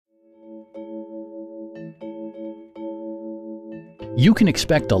You can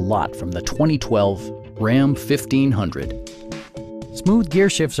expect a lot from the 2012 Ram 1500. Smooth gear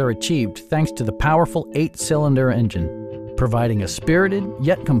shifts are achieved thanks to the powerful 8-cylinder engine, providing a spirited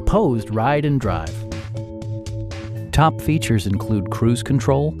yet composed ride and drive. Top features include cruise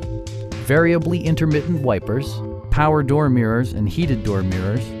control, variably intermittent wipers, power door mirrors and heated door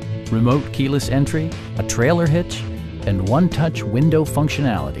mirrors, remote keyless entry, a trailer hitch, and one-touch window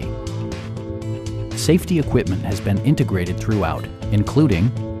functionality. Safety equipment has been integrated throughout,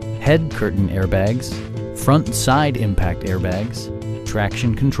 including head curtain airbags, front and side impact airbags,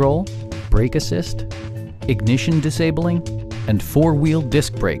 traction control, brake assist, ignition disabling, and four-wheel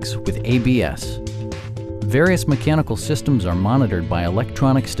disc brakes with ABS. Various mechanical systems are monitored by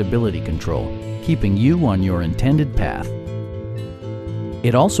electronic stability control, keeping you on your intended path.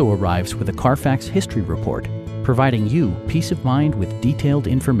 It also arrives with a Carfax history report, providing you peace of mind with detailed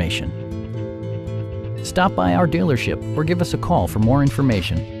information. Stop by our dealership or give us a call for more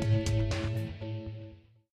information.